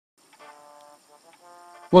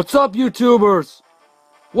What's up, YouTubers?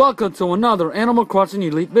 Welcome to another Animal Crossing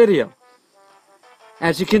Elite video.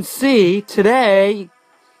 As you can see, today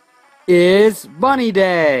is Bunny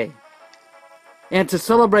Day. And to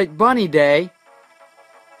celebrate Bunny Day,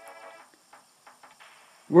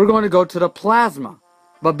 we're going to go to the Plasma.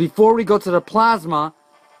 But before we go to the Plasma,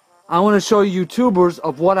 I want to show you YouTubers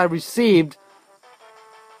of what I received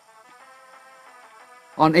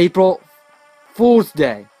on April Fool's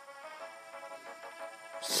Day.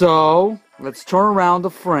 So, let's turn around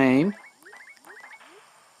the frame.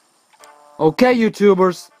 Okay,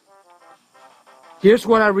 YouTubers, here's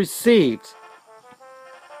what I received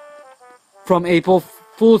from April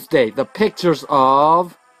Fool's Day. The pictures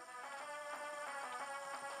of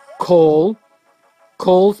Cole's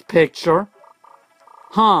picture.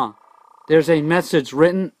 There's a message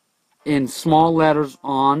written in small letters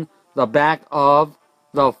on the back of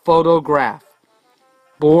the photograph.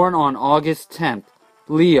 Born on August 10th,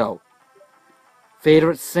 Leo.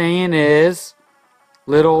 Favorite saying is,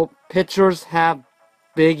 little pictures have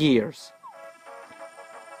big ears.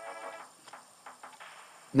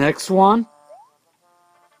 Next one.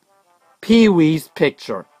 Pee-wee's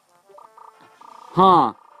picture.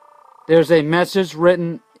 There's a message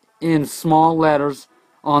written in small letters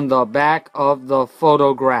on the back of the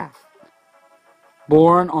photograph.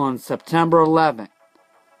 Born on September 11th,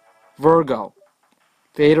 Virgo.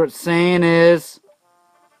 Favorite saying is,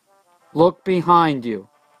 look behind you.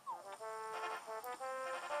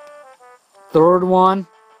 Third one.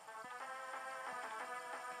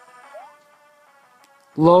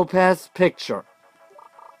 Lopez picture.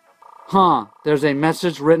 There's a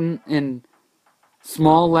message written in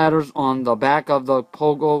small letters on the back of the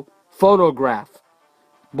photograph.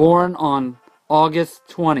 Born on August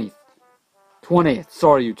 20th.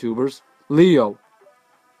 Sorry, YouTubers. Leo.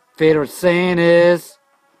 Favorite saying is,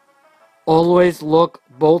 always look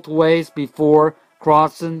both ways before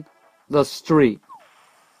crossing the street.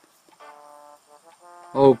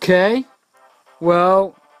 Okay.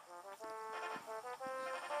 Well,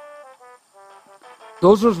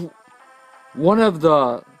 those are one of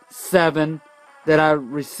the 7 that I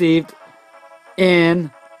received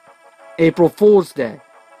in April Fool's Day.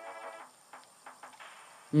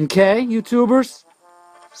 Okay, YouTubers?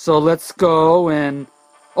 So let's go and...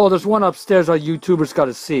 oh, there's one upstairs our YouTubers got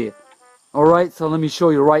to see it. Alright, so let me show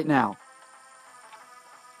you right now.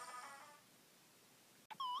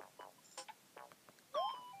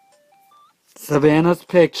 Savannah's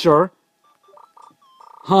picture.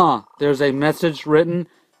 There's a message written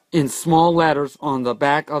in small letters on the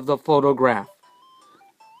back of the photograph.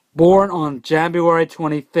 Born on January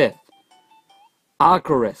 25th.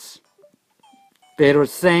 Icarus. Favorite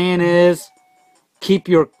saying is, keep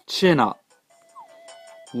your chin up.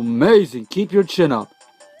 Amazing, keep your chin up.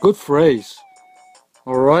 Good phrase.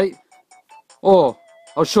 Alright. Oh,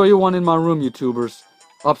 I'll show you one in my room, YouTubers.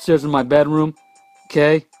 Upstairs in my bedroom.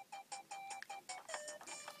 Okay.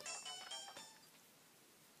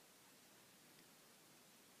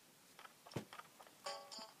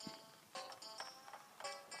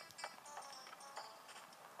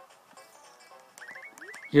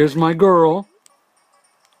 Here's my girl.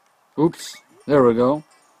 Oops, there we go.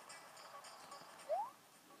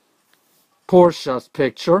 Portia's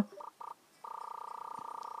picture.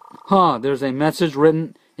 There's a message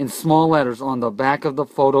written in small letters on the back of the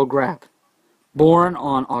photograph. Born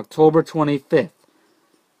on October 25th.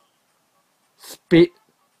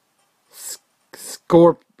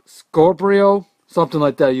 Scorpio? Something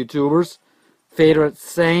like that, YouTubers. Favorite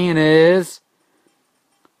saying is,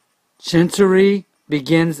 Chinchery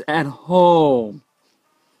begins at home.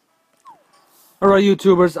 Alright,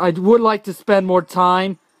 YouTubers, I would like to spend more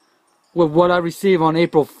time with what I received on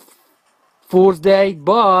April Fool's Day,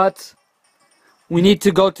 but we need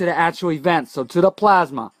to go to the actual event, so to the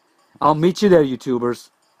Plasma. I'll meet you there, YouTubers.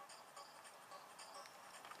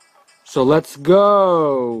 So let's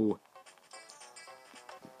go.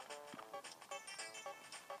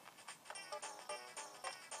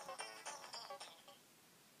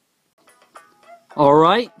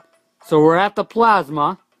 Alright, so we're at the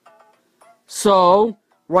Plasma. So,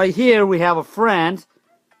 right here we have a friend,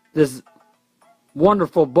 this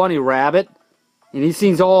wonderful bunny rabbit, and he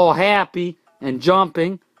seems all happy and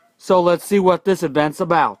jumping. So let's see what this event's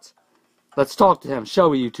about. Let's talk to him, shall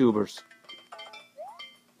we, YouTubers?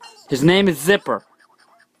 His name is Zipper.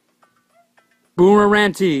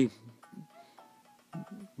 Boomerang.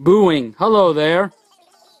 Booing. Hello there.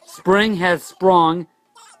 Spring has sprung.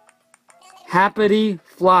 Happity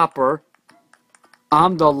flopper.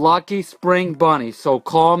 I'm the lucky spring bunny, so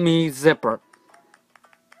call me Zipper.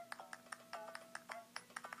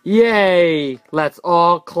 Yay! Let's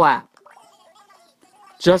all clap.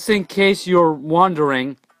 Just in case you're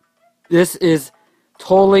wondering, this is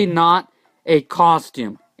totally not a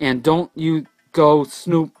costume. And don't you go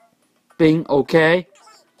snooping, okay?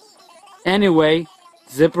 Anyway,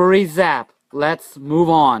 zippery zap. Let's move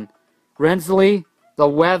on. Rensley, the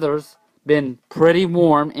weather's been pretty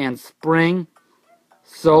warm and spring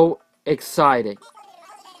so exciting.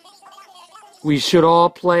 We should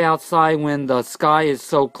all play outside when the sky is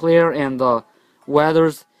so clear and the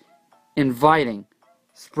weather's inviting.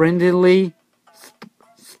 Sprindly,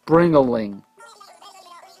 springling.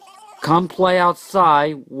 Come play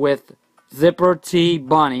outside with Zipper T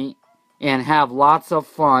Bunny and have lots of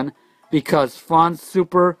fun because fun's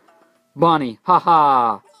super bunny.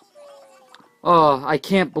 Haha. Oh, I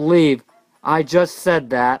can't believe I just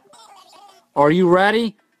said that. Are you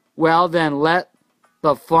ready? Well then let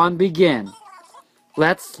the fun begin.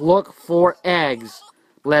 Let's look for eggs.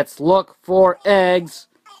 Let's look for eggs.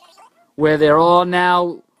 Where they're all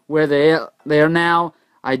now, where they're now,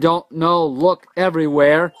 I don't know, look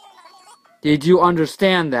everywhere. Did you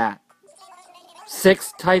understand that?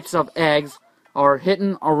 6 types of eggs are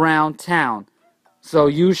hidden around town. So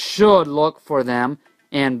you should look for them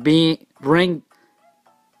and bring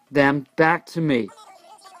them back to me.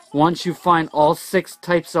 Once you find all 6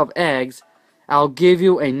 types of eggs, I'll give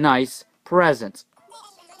you a nice present.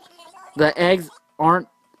 The eggs aren't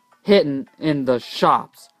hidden in the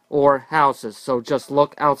shops or houses, so just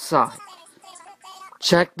look outside.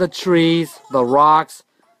 Check the trees, the rocks,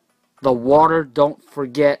 the water. Don't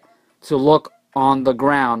forget to look on the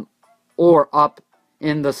ground or up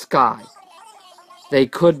in the sky. They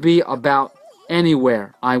could be about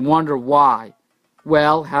anywhere. I wonder why.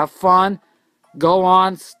 Well, have fun. Go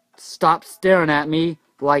on, stop staring at me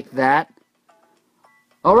like that.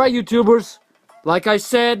 Alright, YouTubers, like I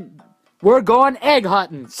said, we're going egg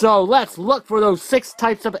hunting. So let's look for those 6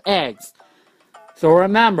 types of eggs. So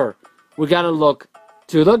remember, we gotta look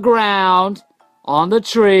to the ground, on the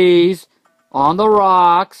trees, on the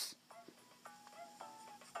rocks.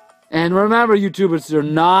 And remember, YouTubers, they're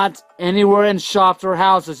not anywhere in shops or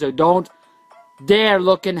houses, so don't dare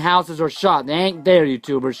look in houses or shops. They ain't there,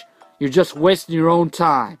 YouTubers. You're just wasting your own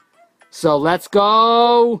time. So let's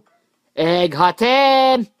go egg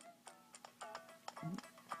hunting.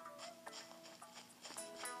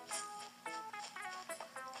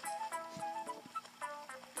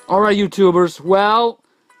 Alright, YouTubers, well,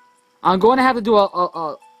 I'm going to have to do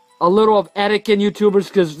a little of etiquette, YouTubers,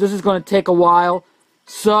 because this is going to take a while.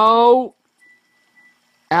 So,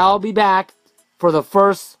 I'll be back for the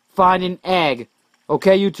first finding egg.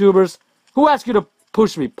 Okay, YouTubers? Who asked you to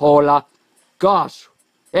push me, Paula? Gosh,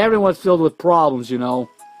 everyone's filled with problems, you know.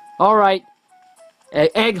 Alright,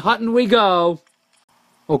 egg hunting we go.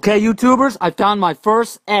 Okay, YouTubers, I found my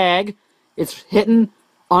first egg. It's hidden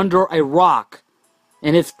under a rock.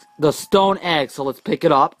 And it's the stone egg, so let's pick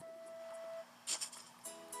it up.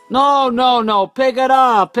 No, no, no, pick it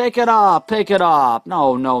up, pick it up, pick it up.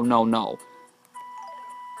 No, no, no, no.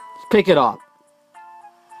 Let's pick it up.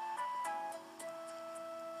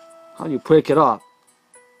 How do you pick it up?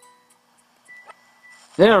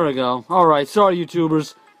 There we go. Alright, sorry,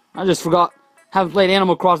 YouTubers. I just forgot. Haven't played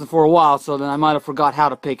Animal Crossing for a while, so then I might have forgot how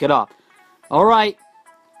to pick it up. Alright,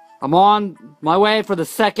 I'm on my way for the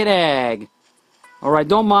second egg. Alright,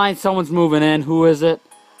 don't mind, someone's moving in. Who is it?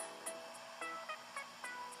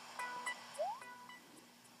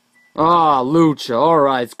 Ah, Lucha.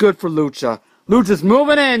 Alright, it's good for Lucha. Lucha's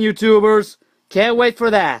moving in, YouTubers. Can't wait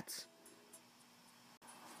for that.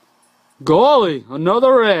 Golly,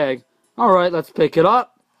 another egg. Alright, let's pick it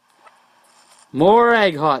up. More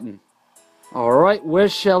egg hunting. Alright, where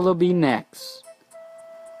shall it be next?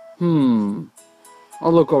 I'll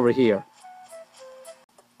look over here.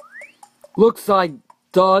 Looks like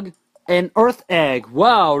dug an earth egg.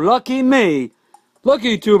 Wow, lucky me. Look,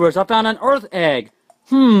 YouTubers, I found an earth egg.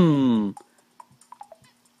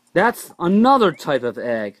 That's another type of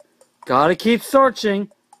egg. Gotta keep searching.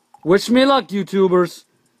 Wish me luck, YouTubers.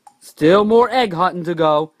 Still more egg hunting to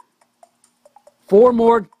go. 4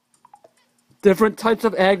 more different types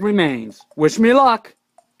of egg remains. Wish me luck.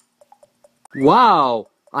 Wow,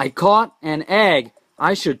 I caught an egg.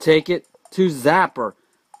 I should take it to Zapper.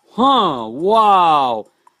 Huh, wow.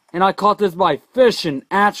 And I caught this by fishing,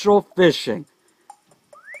 natural fishing.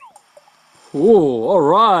 Ooh,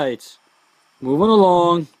 alright. Moving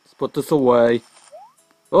along. Let's put this away.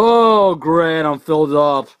 Oh, great, I'm filled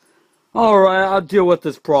up. Alright, I'll deal with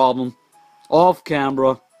this problem. Off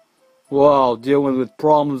camera. Wow, dealing with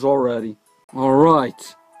problems already.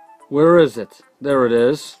 Alright. Where is it? There it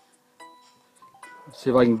is. Let's see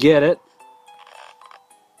if I can get it.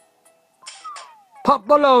 Hot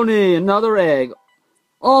baloney, another egg.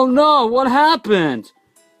 Oh no, what happened?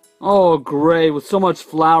 Oh, great, with so much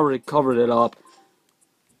flour it covered it up.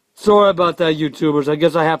 Sorry about that, YouTubers. I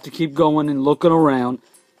guess I have to keep going and looking around.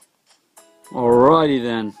 Alrighty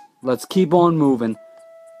then, let's keep on moving.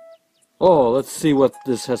 Oh, let's see what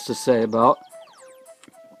this has to say about.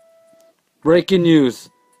 Breaking news.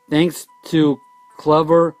 Thanks to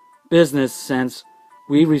clever business sense,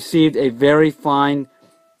 we received a very fine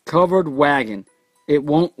covered wagon. It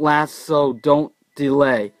won't last, so don't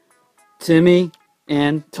delay. Timmy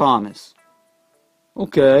and Thomas.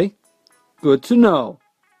 Okay, good to know.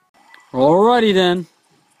 Alrighty then.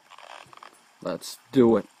 Let's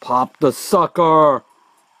do it. Pop the sucker.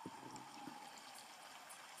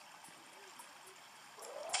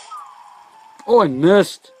 Oh, I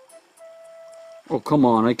missed. Oh, come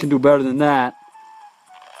on. I can do better than that.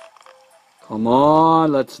 Come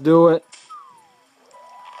on. Let's do it.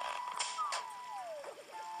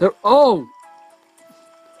 There. Oh.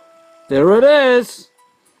 There it is.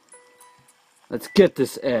 Let's get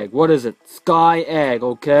this egg. What is it? Sky egg,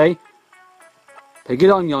 okay? Take it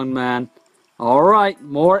on, young man. Alright,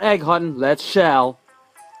 more egg hunting. Let's shall.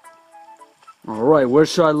 Alright, where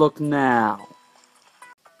should I look now?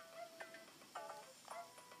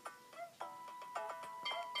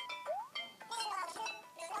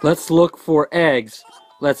 Let's look for eggs.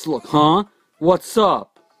 Let's look, huh? What's up?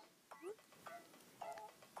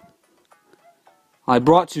 I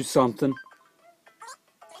brought you something.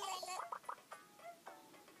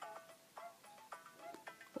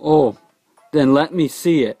 Oh, then let me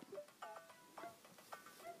see it.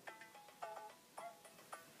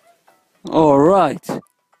 All right.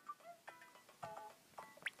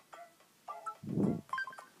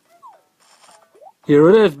 Here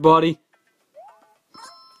it is, buddy.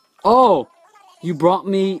 Oh, you brought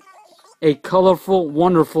me a colorful,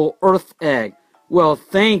 wonderful earth egg. Well,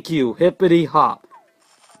 thank you, hippity hop.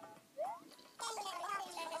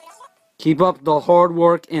 Keep up the hard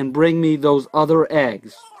work and bring me those other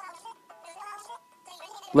eggs.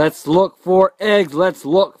 Let's look for eggs. Let's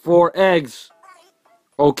look for eggs.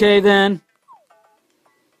 Okay, then.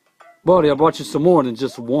 Buddy, I brought you some more than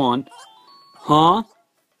just one. Huh?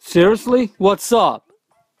 Seriously? What's up?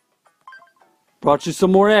 Brought you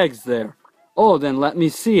some more eggs there. Oh, then let me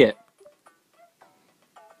see it.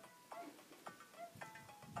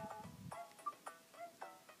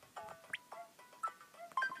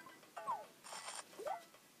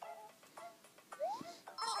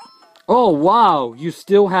 Oh, wow. You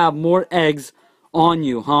still have more eggs on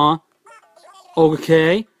you, huh?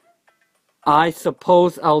 Okay. I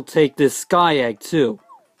suppose I'll take this sky egg, too.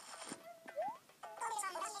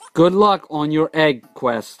 Good luck on your egg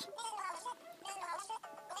quest.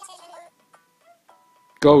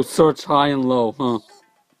 Go search high and low, huh?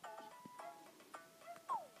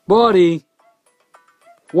 Buddy,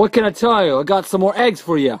 what can I tell you? I got some more eggs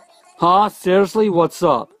for you. Huh? Seriously? What's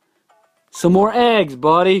up? Some more eggs,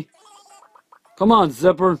 buddy. Come on,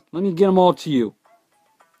 Zipper. Let me get them all to you.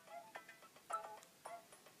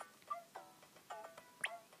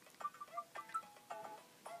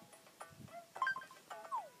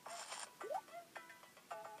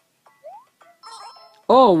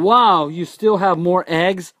 Oh, wow. You still have more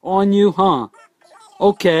eggs on you, huh?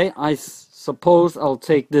 Okay, I suppose I'll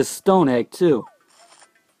take this stone egg, too.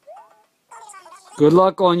 Good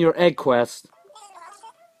luck on your egg quest.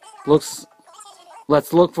 Let's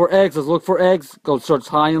look for eggs. Let's look for eggs. Go search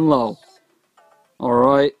high and low.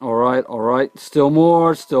 Alright, alright, alright. Still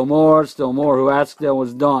more, still more, still more. Who asked that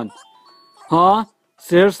was done? Huh?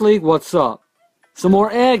 Seriously? What's up? Some more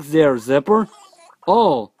eggs there, Zipper.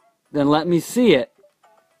 Oh, then let me see it.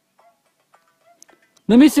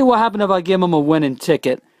 Let me see what happened if I give him a winning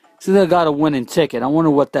ticket. See, they got a winning ticket. I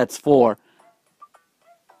wonder what that's for.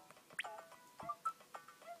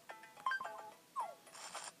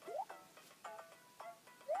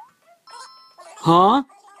 Huh?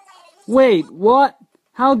 Wait, what?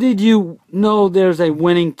 How did you know there's a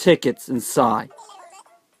winning tickets inside?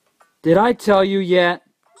 Did I tell you yet?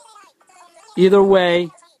 Either way,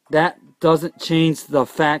 that doesn't change the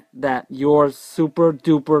fact that you're super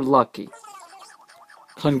duper lucky.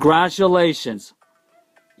 Congratulations.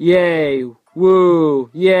 Yay. Woo.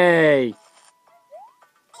 Yay.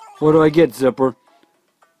 What do I get, Zipper?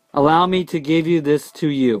 Allow me to give you this to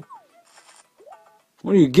you.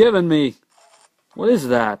 What are you giving me? What is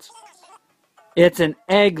that? It's an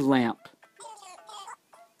egg lamp.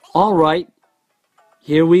 Alright.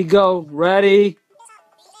 Here we go. Ready?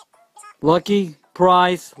 Lucky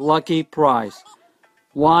prize, lucky prize.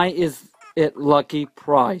 Why is it lucky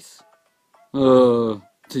prize? So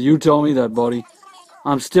you tell me that, buddy.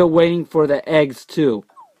 I'm still waiting for the eggs too.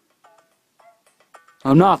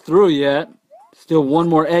 I'm not through yet. Still one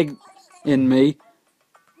more egg in me.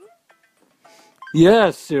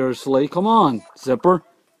 Yes, seriously. Come on, Zipper.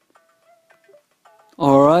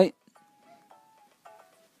 Alright.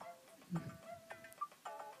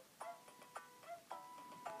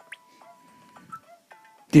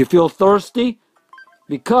 Do you feel thirsty?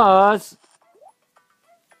 Because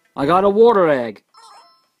I got a water egg.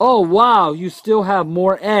 Oh, wow, you still have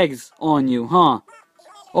more eggs on you, huh?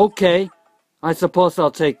 Okay, I suppose I'll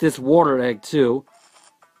take this water egg too.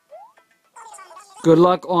 Good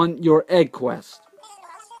luck on your egg quest.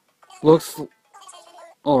 Looks...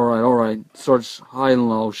 Alright. Search high and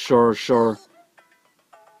low. Sure.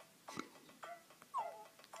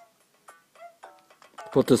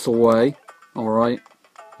 Put this away. Alright.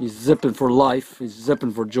 He's zipping for life. He's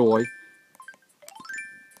zipping for joy.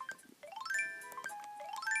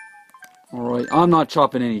 Alright, I'm not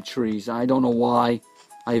chopping any trees. I don't know why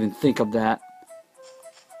I even think of that.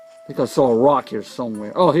 I think I saw a rock here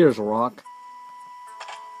somewhere. Oh, here's a rock.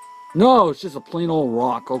 No, it's just a plain old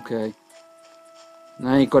rock. Okay.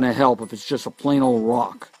 That ain't gonna help if it's just a plain old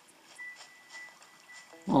rock.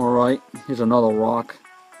 Alright, here's another rock.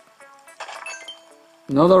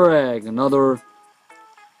 Another egg. Another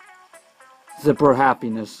Zipper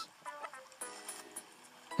happiness.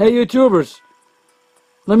 Hey, YouTubers.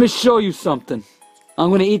 Let me show you something.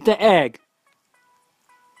 I'm gonna eat the egg.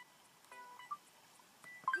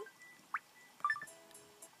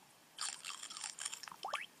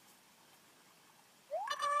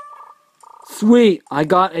 Sweet, I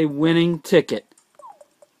got a winning ticket.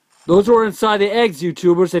 Those were inside the eggs,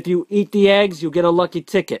 YouTubers. If you eat the eggs, you'll get a lucky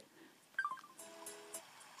ticket.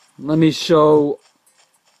 Let me show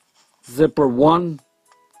Zipper one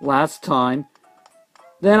last time.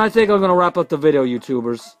 Then I think I'm going to wrap up the video,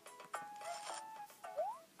 YouTubers.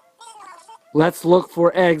 Let's look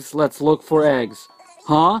for eggs. Let's look for eggs.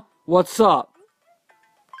 Huh? What's up?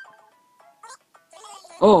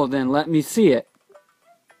 Oh, then let me see it.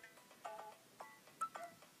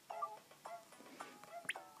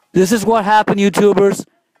 This is what happened, YouTubers,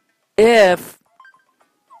 if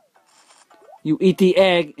you eat the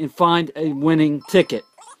egg and find a winning ticket.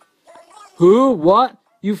 Who? What?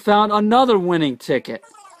 You found another winning ticket.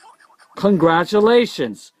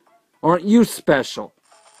 Congratulations. Aren't you special?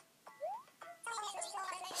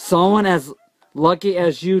 Someone as lucky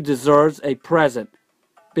as you deserves a present.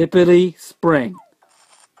 Bippity Spring.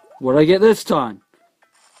 What did I get this time?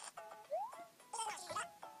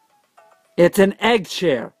 It's an egg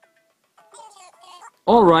chair.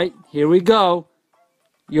 Alright, here we go.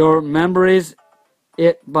 Your memory's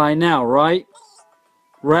it by now, right?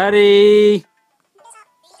 Ready?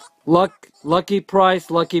 Lucky price,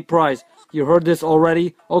 lucky price. You heard this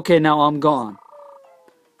already? Okay, now I'm gone.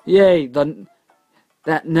 Yay,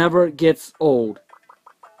 that never gets old.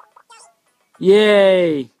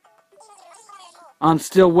 Yay! I'm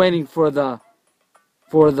still waiting for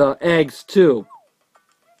the eggs too.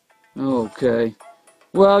 Okay.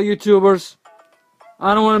 Well, YouTubers,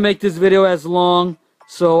 I don't want to make this video as long,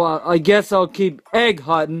 so I guess I'll keep egg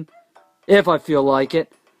hunting if I feel like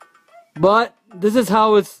it. But this is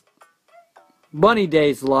how it's bunny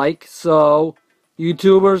days like. So,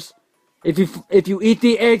 YouTubers, if you eat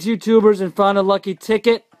the eggs, YouTubers, and find a lucky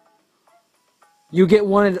ticket, you get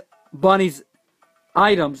one of Bunny's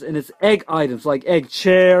items, and it's egg items like egg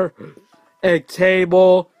chair, egg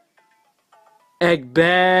table, egg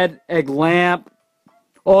bed, egg lamp,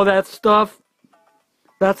 all that stuff.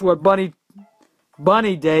 That's what Bunny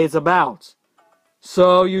Day is about.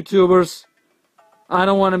 So, YouTubers, I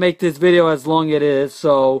don't want to make this video as long as it is,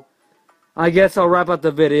 so I guess I'll wrap up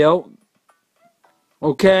the video.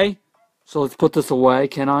 Okay? So let's put this away,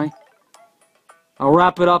 can I? I'll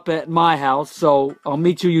wrap it up at my house, so I'll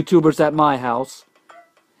meet you YouTubers at my house.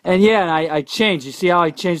 And yeah, I changed. You see how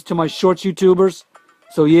I changed to my shorts, YouTubers?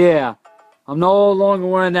 So yeah, I'm no longer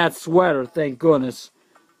wearing that sweater, thank goodness.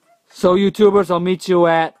 So YouTubers, I'll meet you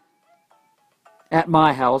at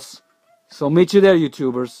my house. So meet you there,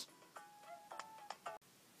 YouTubers.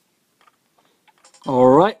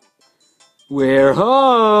 Alright. We're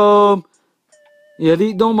home. Yeah,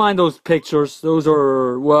 don't mind those pictures. Those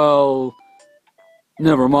are, well,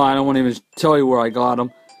 never mind. I won't even tell you where I got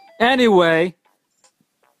them. Anyway,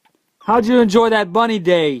 how'd you enjoy that Bunny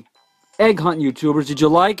Day egg hunt, YouTubers? Did you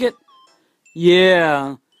like it?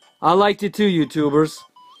 Yeah, I liked it too, YouTubers.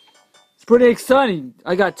 It's pretty exciting.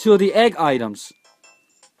 I got 2 of the egg items.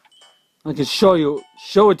 I can show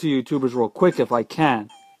it to you, YouTubers real quick if I can.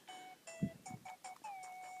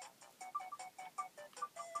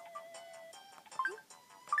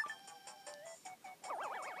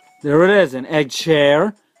 There it is, an egg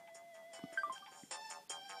chair.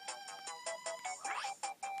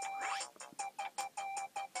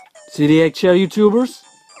 See the egg chair, YouTubers?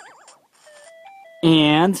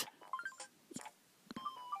 And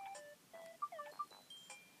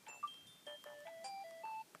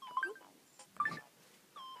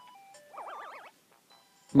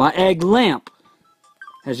my egg lamp,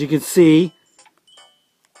 as you can see,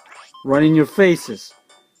 right in your faces.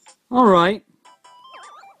 Alright.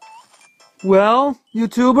 Well,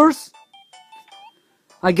 YouTubers,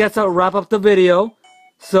 I guess I'll wrap up the video.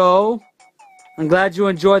 So, I'm glad you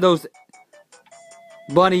enjoyed those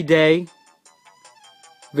Bunny Day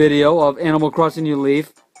video of Animal Crossing New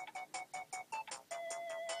Leaf.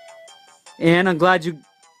 And I'm glad you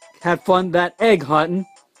had fun that egg hunting.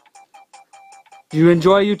 Do you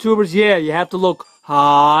enjoy, YouTubers? Yeah, you have to look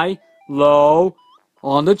high, low,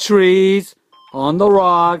 on the trees, on the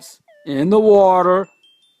rocks, in the water,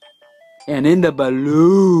 and in the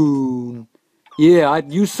balloon. Yeah,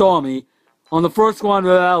 you saw me. On the first one,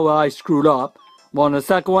 well, I screwed up. But on the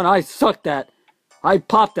second one, I sucked that. I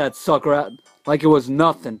popped that sucker out like it was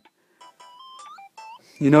nothing.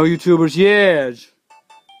 You know, YouTubers? Yeah.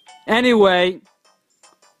 Anyway,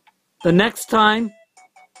 the next time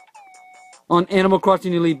on Animal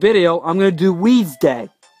Crossing New Leaf video, I'm going to do Weeds Day.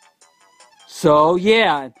 So,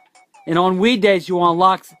 yeah. And on Weed Days, you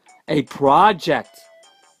unlock a project.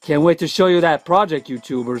 Can't wait to show you that project,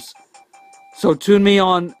 YouTubers. So, tune me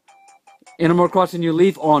on Animal Crossing New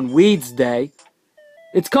Leaf on Weeds Day.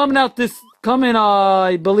 It's coming out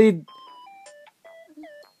I believe,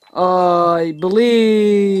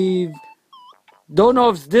 don't know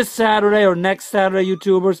if it's this Saturday or next Saturday,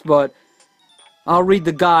 YouTubers, but I'll read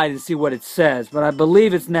the guide and see what it says. But I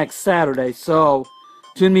believe it's next Saturday, so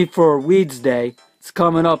tune me for Weeds Day. It's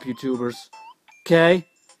coming up, YouTubers. Okay?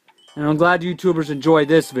 And I'm glad YouTubers enjoyed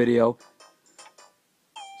this video.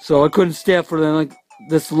 So I couldn't stay up for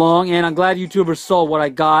this long, and I'm glad YouTubers saw what I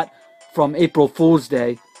got from April Fool's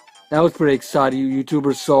Day. That was pretty exciting.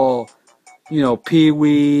 YouTubers saw, you know,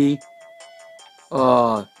 Pee-wee,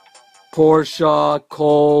 Portia,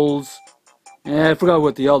 Coles, and I forgot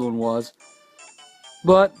what the other one was.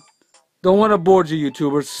 But don't want to bore you,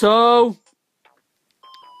 YouTubers. So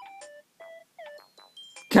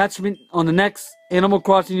catch me on the next Animal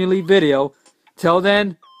Crossing New Leaf video. Till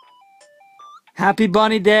then, happy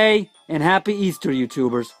Bunny Day and happy Easter,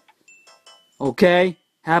 YouTubers. Okay?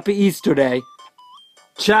 Happy Easter Day.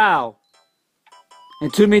 Ciao.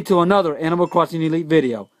 And tune me to another Animal Crossing New Leaf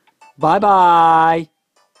video. Bye-bye.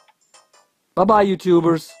 Bye-bye,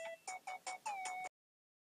 YouTubers.